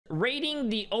rating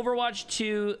the Overwatch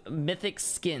 2 Mythic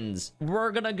skins.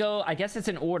 We're gonna go, I guess it's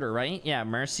in order, right? Yeah,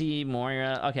 Mercy,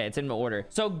 Moira. Okay, it's in order.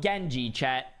 So Genji,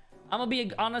 chat. I'm gonna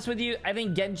be honest with you. I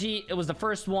think Genji, it was the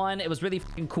first one. It was really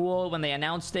fucking cool when they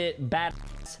announced it.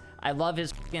 Badass. I love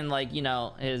his fucking, like, you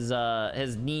know,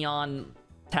 his neon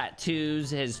tattoos,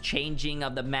 his changing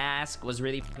of the mask was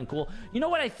really fucking cool. You know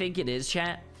what I think it is,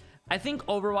 chat? I think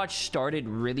Overwatch started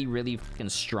really fucking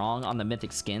strong on the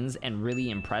Mythic skins and really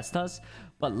impressed us.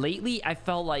 But lately, I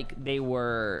felt like they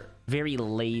were very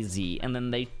lazy. And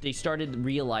then they started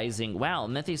realizing, wow,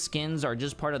 Mythic skins are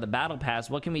just part of the battle pass.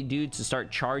 What can we do to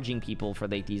start charging people for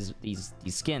like these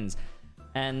skins?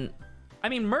 And I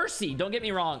mean, Mercy, don't get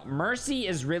me wrong. Mercy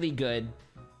is really good.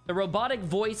 The robotic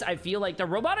voice, I feel like the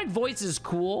robotic voice is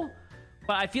cool.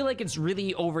 But I feel like it's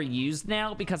really overused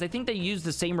now because I think they use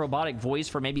the same robotic voice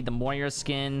for maybe the Moira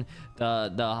skin,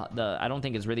 the I don't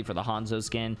think it's really for the Hanzo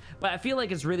skin, but I feel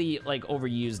like it's really like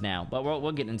overused now. But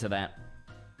we'll get into that.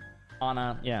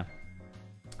 Ana, yeah.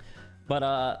 But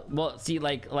well, see,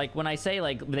 like when I say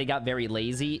like they got very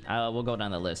lazy, we'll go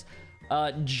down the list.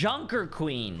 Junker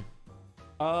Queen.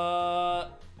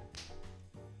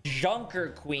 Junker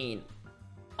Queen.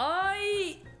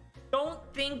 I don't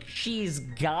think she's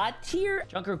got tier.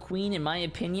 Junker Queen, in my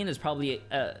opinion, is probably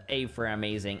A for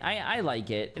amazing. I like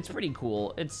it. It's pretty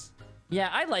cool. It's, yeah,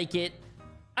 I like it.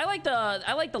 I like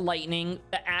the lightning.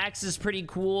 The axe is pretty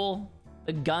cool.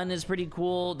 The gun is pretty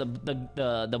cool.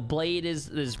 The blade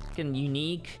is fucking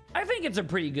unique. I think it's a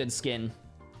pretty good skin.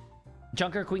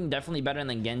 Junker Queen definitely better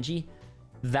than Genji.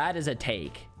 That is a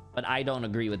take, but I don't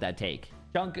agree with that take.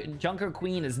 Junker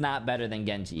Queen is not better than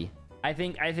Genji. I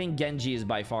think Genji is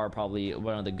by far probably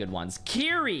one of the good ones.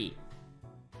 Kiri!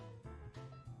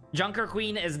 Junker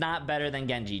Queen is not better than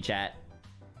Genji, chat.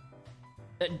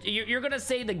 You're gonna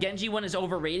say the Genji one is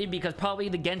overrated because probably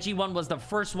the Genji one was the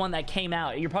first one that came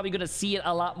out. You're probably gonna see it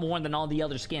a lot more than all the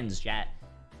other skins, chat.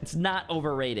 It's not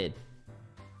overrated.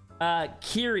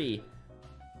 Kiri.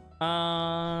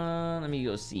 Let me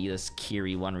go see this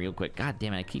Kiri one real quick. God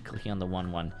damn it, I keep clicking on the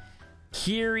one.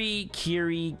 Kiri.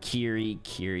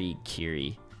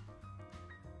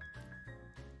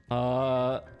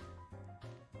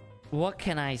 What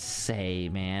can I say,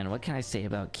 man? What can I say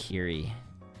about Kiri?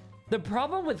 The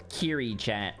problem with Kiri,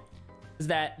 chat, is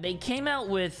that they came out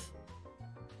with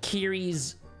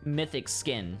Kiri's Mythic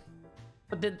skin.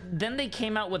 But then they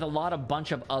came out with a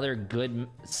bunch of other good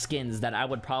skins that I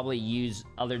would probably use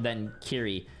other than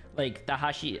Kiri. Like the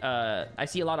I see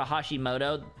a lot of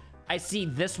Hashimoto. I see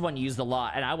this one used a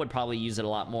lot, and I would probably use it a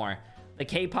lot more. The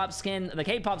K-pop skins,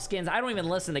 I don't even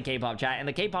listen to K-pop, chat, and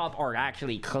the K-pop are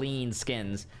actually clean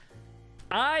skins.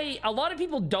 A lot of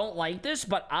people don't like this,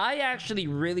 but I actually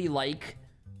really like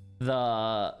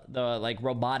the like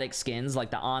robotic skins,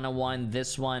 like the Ana one,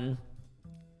 this one.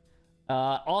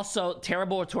 Also,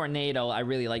 Terrible Tornado, I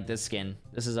really like this skin.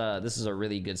 This is a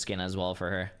really good skin as well for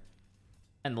her.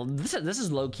 And this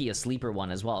is low-key a sleeper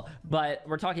one as well. But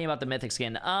we're talking about the Mythic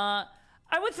skin. I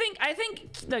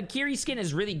think the Kiri skin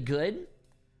is really good,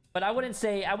 but I wouldn't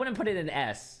put it in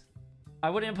S. I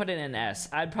wouldn't put it in S.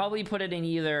 I'd probably put it in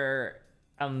either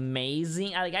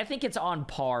amazing. I think it's on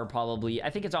par, probably. I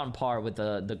think it's on par with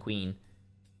the Queen.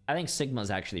 I think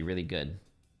Sigma's actually really good.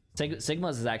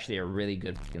 Sigma's is actually a really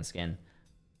good fucking skin.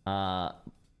 I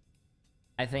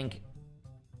think...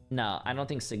 No, I don't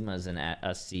think Sigma is in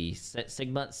a C.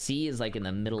 Sigma C is like in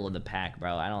the middle of the pack,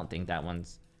 bro. I don't think that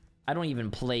one's... I don't even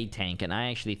play tank, and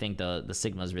I actually think the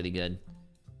Sigma is really good.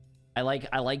 I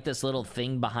like this little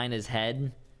thing behind his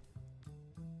head.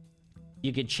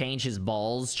 You could change his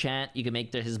balls, chat. You could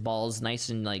make his balls nice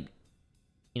and, like,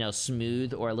 you know,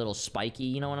 smooth or a little spiky.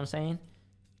 You know what I'm saying?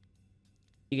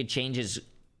 You could change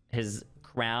his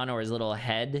crown or his little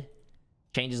head.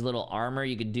 Change his little armor.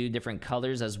 You could do different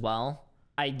colors as well.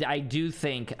 I do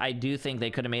think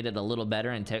they could have made it a little better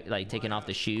and taken off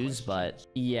the shoes, but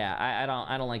yeah,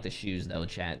 I don't like the shoes though,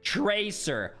 chat.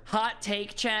 Tracer, hot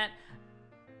take, chat.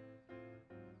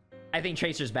 I think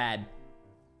Tracer's bad.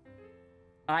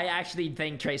 I actually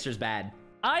think Tracer's bad.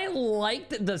 I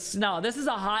liked the snow. This is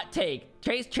a hot take.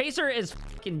 Tracer is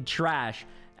fucking trash,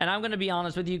 and I'm gonna be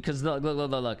honest with you because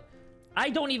look.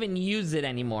 I don't even use it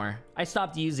anymore. I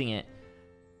stopped using it.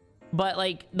 But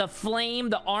like the flame,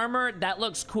 the armor, that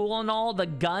looks cool and all. The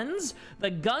guns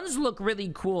look really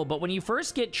cool. But when you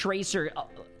first get Tracer,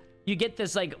 you get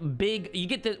this like big,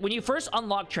 when you first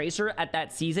unlock Tracer at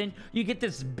that season, you get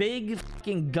this big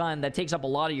fucking gun that takes up a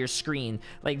lot of your screen.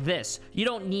 Like this. You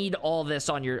don't need all this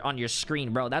on your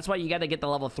screen, bro. That's why you got to get the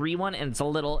level 3 one, and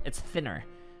it's thinner.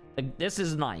 Like, this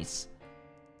is nice.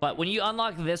 But when you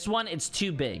unlock this one, it's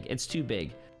too big. It's too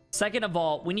big. Second of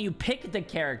all, when you pick the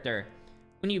character,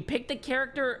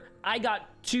 I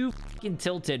got too fucking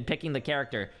tilted picking the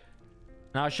character.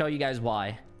 And I'll show you guys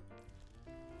why.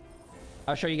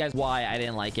 I'll show you guys why I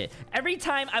didn't like it. Every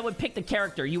time I would pick the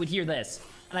character, you would hear this.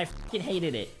 And I fucking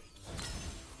hated it.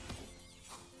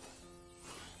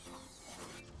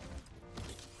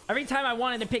 Every time I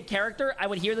wanted to pick character, I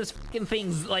would hear this fucking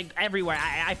things like everywhere.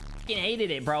 I fucking hated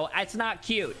it, bro. It's not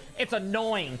cute. It's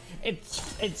annoying.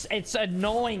 It's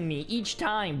annoying me each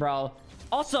time, bro.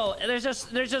 Also, there's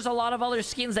just a lot of other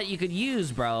skins that you could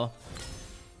use, bro.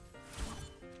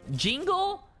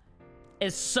 Jingle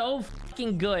is so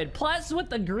fucking good. Plus, with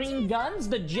the green guns,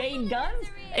 the jade guns,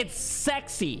 it's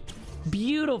sexy,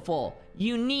 beautiful,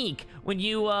 unique. When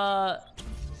you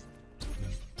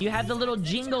have the little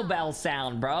jingle bell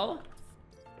sound, bro.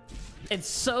 It's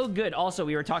so good. Also,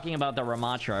 we were talking about the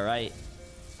Ramatra, right?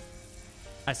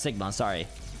 Sigma, sorry.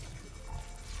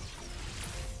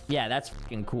 Yeah, that's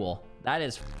fucking cool. That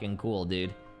is fucking cool,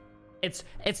 dude. It's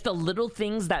the little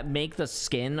things that make the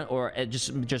skin or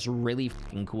just really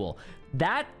fucking cool.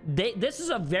 This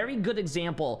is a very good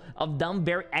example of them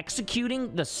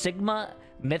executing the Sigma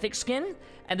Mythic skin,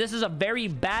 and this is a very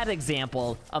bad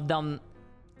example of them.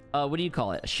 What do you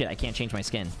call it? Shit, I can't change my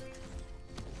skin.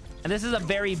 And this is a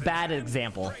very bad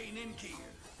example.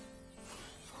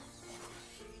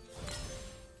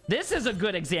 This is a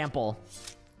good example.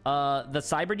 The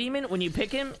Cyber Demon, when you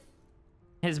pick him,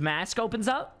 his mask opens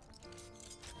up.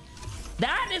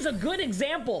 That is a good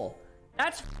example.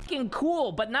 That's fucking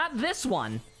cool, but not this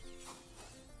one.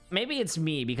 Maybe it's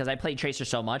me because I played Tracer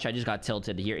so much, I just got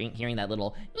tilted hearing that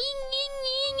little.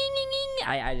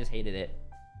 I just hated it.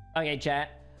 Okay,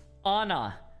 chat.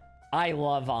 Ana. I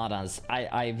love Ana's.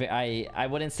 I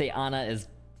wouldn't say Ana is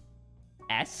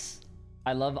S.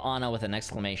 I love Ana with an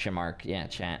exclamation mark. Yeah,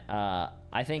 chat.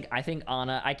 I think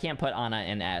Ana, I can't put Ana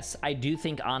in S. I do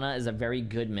think Ana is a very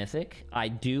good mythic. I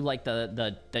do like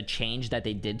the change that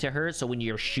they did to her. So when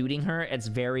you're shooting her, it's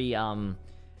very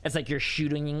it's like you're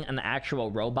shooting an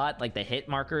actual robot. Like the hit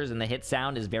markers and the hit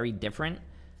sound is very different.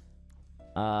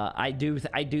 I do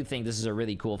think this is a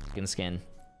really cool fucking skin.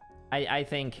 I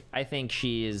think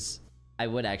she is. I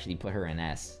would actually put her in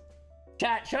S.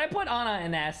 Chat, should I put Ana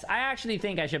in S? I actually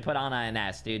think I should put Ana in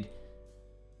S, dude.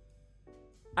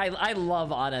 I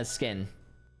love Ana's skin.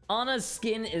 Ana's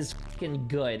skin is fucking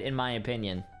good, in my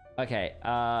opinion. Okay,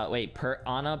 wait,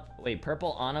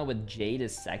 purple Ana with Jade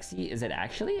is sexy? Is it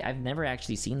actually? I've never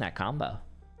actually seen that combo.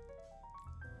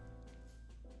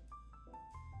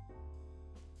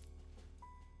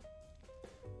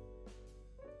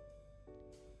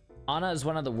 Ana is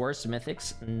one of the worst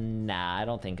mythics? Nah, I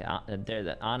don't think they're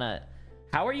the Ana.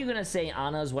 How are you gonna say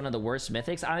Ana is one of the worst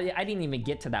mythics? I didn't even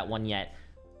get to that one yet.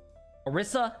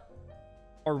 Orisa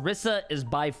is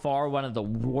by far one of the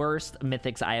worst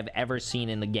mythics I have ever seen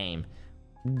in the game.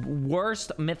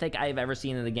 Worst mythic I have ever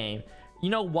seen in the game. You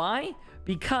know why?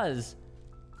 Because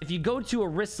if you go to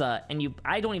Orisa and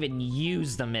I don't even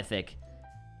use the mythic.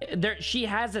 She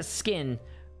has a skin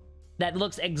that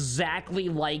looks exactly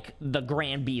like the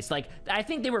Grand Beast. Like, I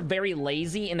think they were very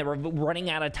lazy and they were running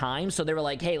out of time, so they were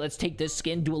like, hey, let's take this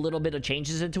skin, do a little bit of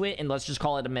changes into it, and let's just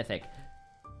call it a mythic.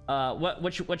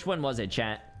 Which one was it,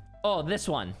 chat? Oh, this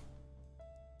one.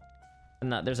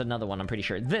 No, there's another one, I'm pretty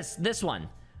sure. This one.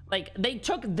 Like, they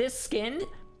took this skin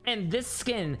and this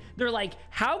skin. They're like,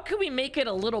 how can we make it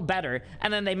a little better?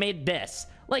 And then they made this.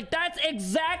 Like, that's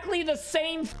exactly the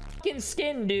same fucking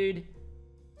skin, dude.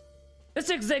 This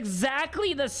is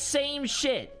exactly the same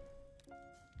shit.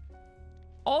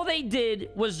 All they did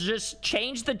was just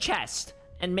change the chest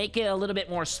and make it a little bit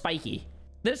more spiky.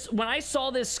 When I saw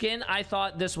this skin, I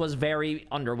thought this was very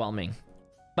underwhelming.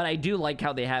 But I do like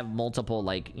how they have multiple,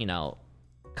 like, you know,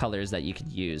 colors that you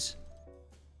could use.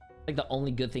 Like, the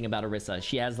only good thing about Orisa,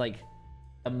 she has, like,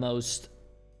 the most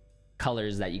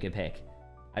colors that you could pick.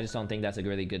 I just don't think that's a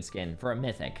really good skin for a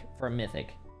mythic.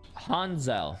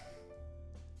 Hanzo.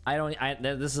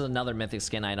 This is another mythic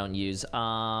skin I don't use.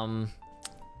 I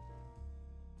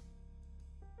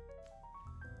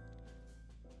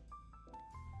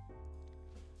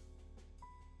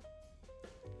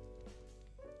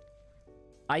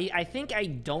think I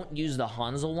don't use the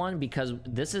Hanzo one because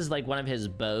this is like one of his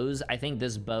bows. I think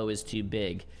this bow is too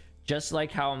big. Just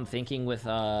like how I'm thinking with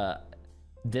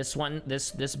this one,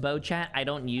 this bow, chat. I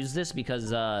don't use this because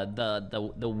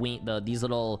these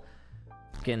little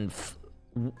fucking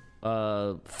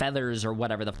feathers or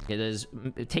whatever the fuck it is,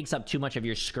 it takes up too much of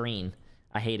your screen.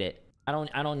 I hate it. I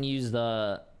don't use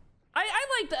the. I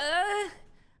like the.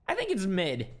 I think it's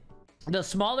mid. The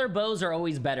smaller bows are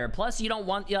always better. Plus, you don't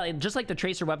want, just like the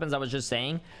tracer weapons I was just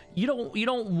saying, you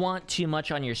don't want too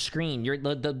much on your screen.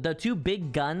 The two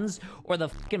big guns or the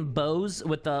fucking bows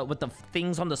with the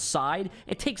things on the side,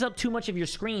 it takes up too much of your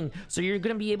screen, so you're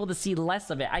gonna be able to see less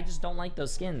of it. I just don't like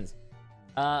those skins.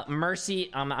 Mercy,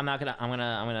 I'm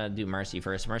gonna do Mercy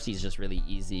first. Mercy's just really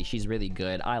easy. She's really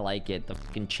good. I like it. The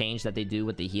fucking change that they do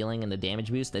with the healing and the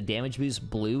damage boost. The damage boost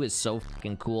blue is so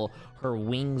fucking cool. Her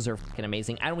wings are fucking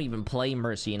amazing. I don't even play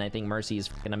Mercy, and I think Mercy is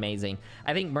fucking amazing.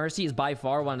 I think Mercy is by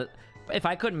far one of the, if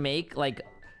I could make, like,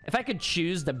 if I could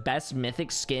choose the best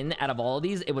mythic skin out of all of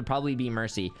these, it would probably be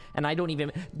Mercy. And I don't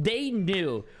even, they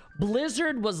knew.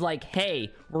 Blizzard was like,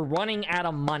 hey, we're running out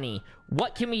of money.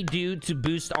 What can we do to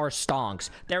boost our stonks?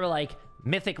 They were like,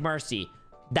 Mythic Mercy.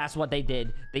 That's what they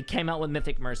did. They came out with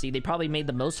Mythic Mercy. They probably made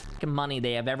the most fucking money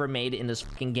they have ever made in this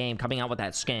fucking game coming out with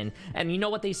that skin. And you know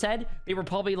what they said? They were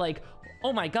probably like,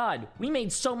 oh my god, we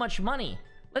made so much money.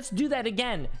 Let's do that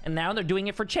again. And now they're doing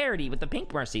it for charity with the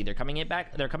Pink Mercy. They're coming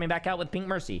back out with Pink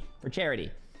Mercy for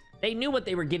charity. They knew what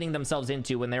they were getting themselves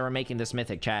into when they were making this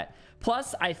Mythic, chat.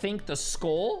 Plus, I think the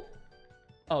skull.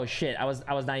 Oh shit, I was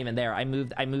not even there. I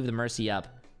moved the Mercy up.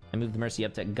 I moved the Mercy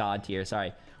up to God tier.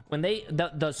 Sorry. When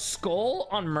the skull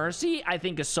on Mercy, I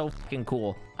think is so fucking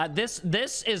cool. This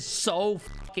is so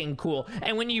fucking cool.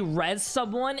 And when you res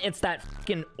someone, it's that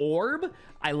fucking orb.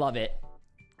 I love it.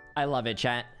 I love it,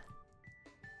 chat.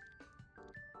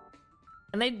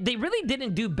 And they really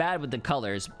didn't do bad with the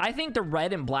colors. I think the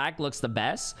red and black looks the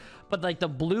best, but like the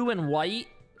blue and white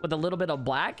with a little bit of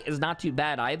black is not too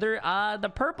bad either. The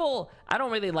purple, I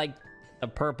don't really like the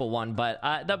purple one, but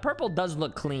the purple does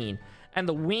look clean. And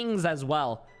the wings as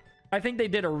well. I think they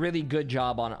did a really good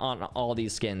job on all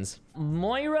these skins.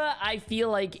 Moira, I feel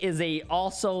like, is a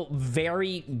also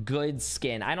very good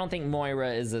skin. I don't think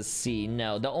Moira is a C.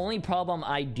 No, the only problem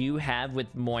I do have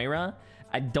with Moira,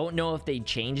 I don't know if they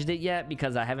changed it yet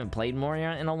because I haven't played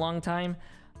Moira in a long time.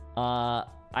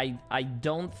 I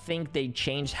don't think they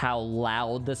changed how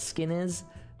loud the skin is.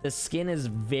 The skin is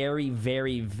very,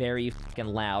 very, very fucking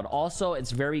loud. Also,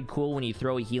 it's very cool when you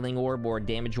throw a healing orb or a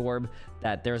damage orb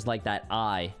that there's like that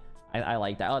eye. I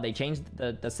like that. Oh, they changed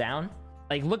the sound?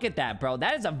 Like, look at that, bro.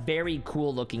 That is a very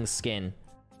cool looking skin.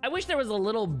 I wish there was a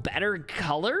little better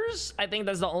colors. I think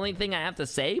that's the only thing I have to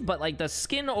say. But like the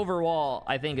skin overall,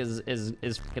 I think is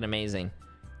fucking amazing.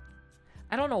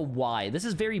 I don't know why. This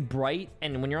is very bright,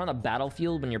 and when you're on the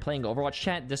battlefield, when you're playing Overwatch,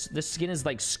 chat, this skin is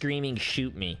like screaming,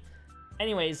 shoot me.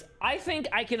 Anyways, I think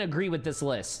I can agree with this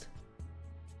list.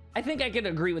 I think I can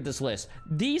agree with this list.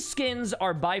 These skins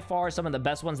are by far some of the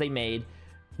best ones they made.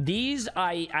 These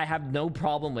I have no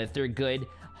problem with. They're good.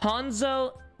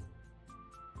 Hanzo,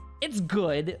 it's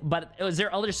good, but is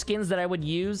there other skins that I would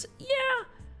use? Yeah.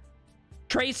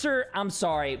 Tracer, I'm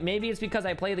sorry. Maybe it's because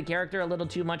I play the character a little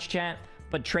too much, chat,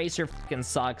 but Tracer fucking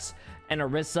sucks. And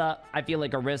Orisa, I feel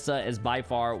like Orisa is by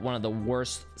far one of the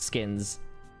worst skins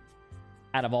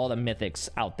out of all the mythics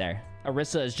out there.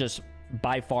 Orisa is just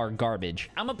by far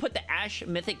garbage. I'm gonna put the ASHE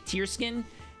mythic tier skin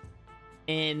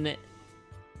in,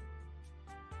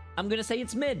 I'm gonna say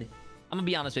it's mid. I'm gonna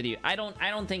be honest with you. I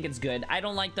don't think it's good. I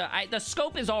don't like the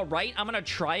scope is all right. I'm gonna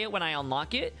try it when I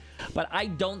unlock it, but I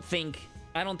don't think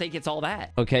it's all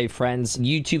that. Okay, friends,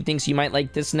 YouTube thinks you might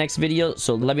like this next video,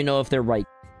 so let me know if they're right.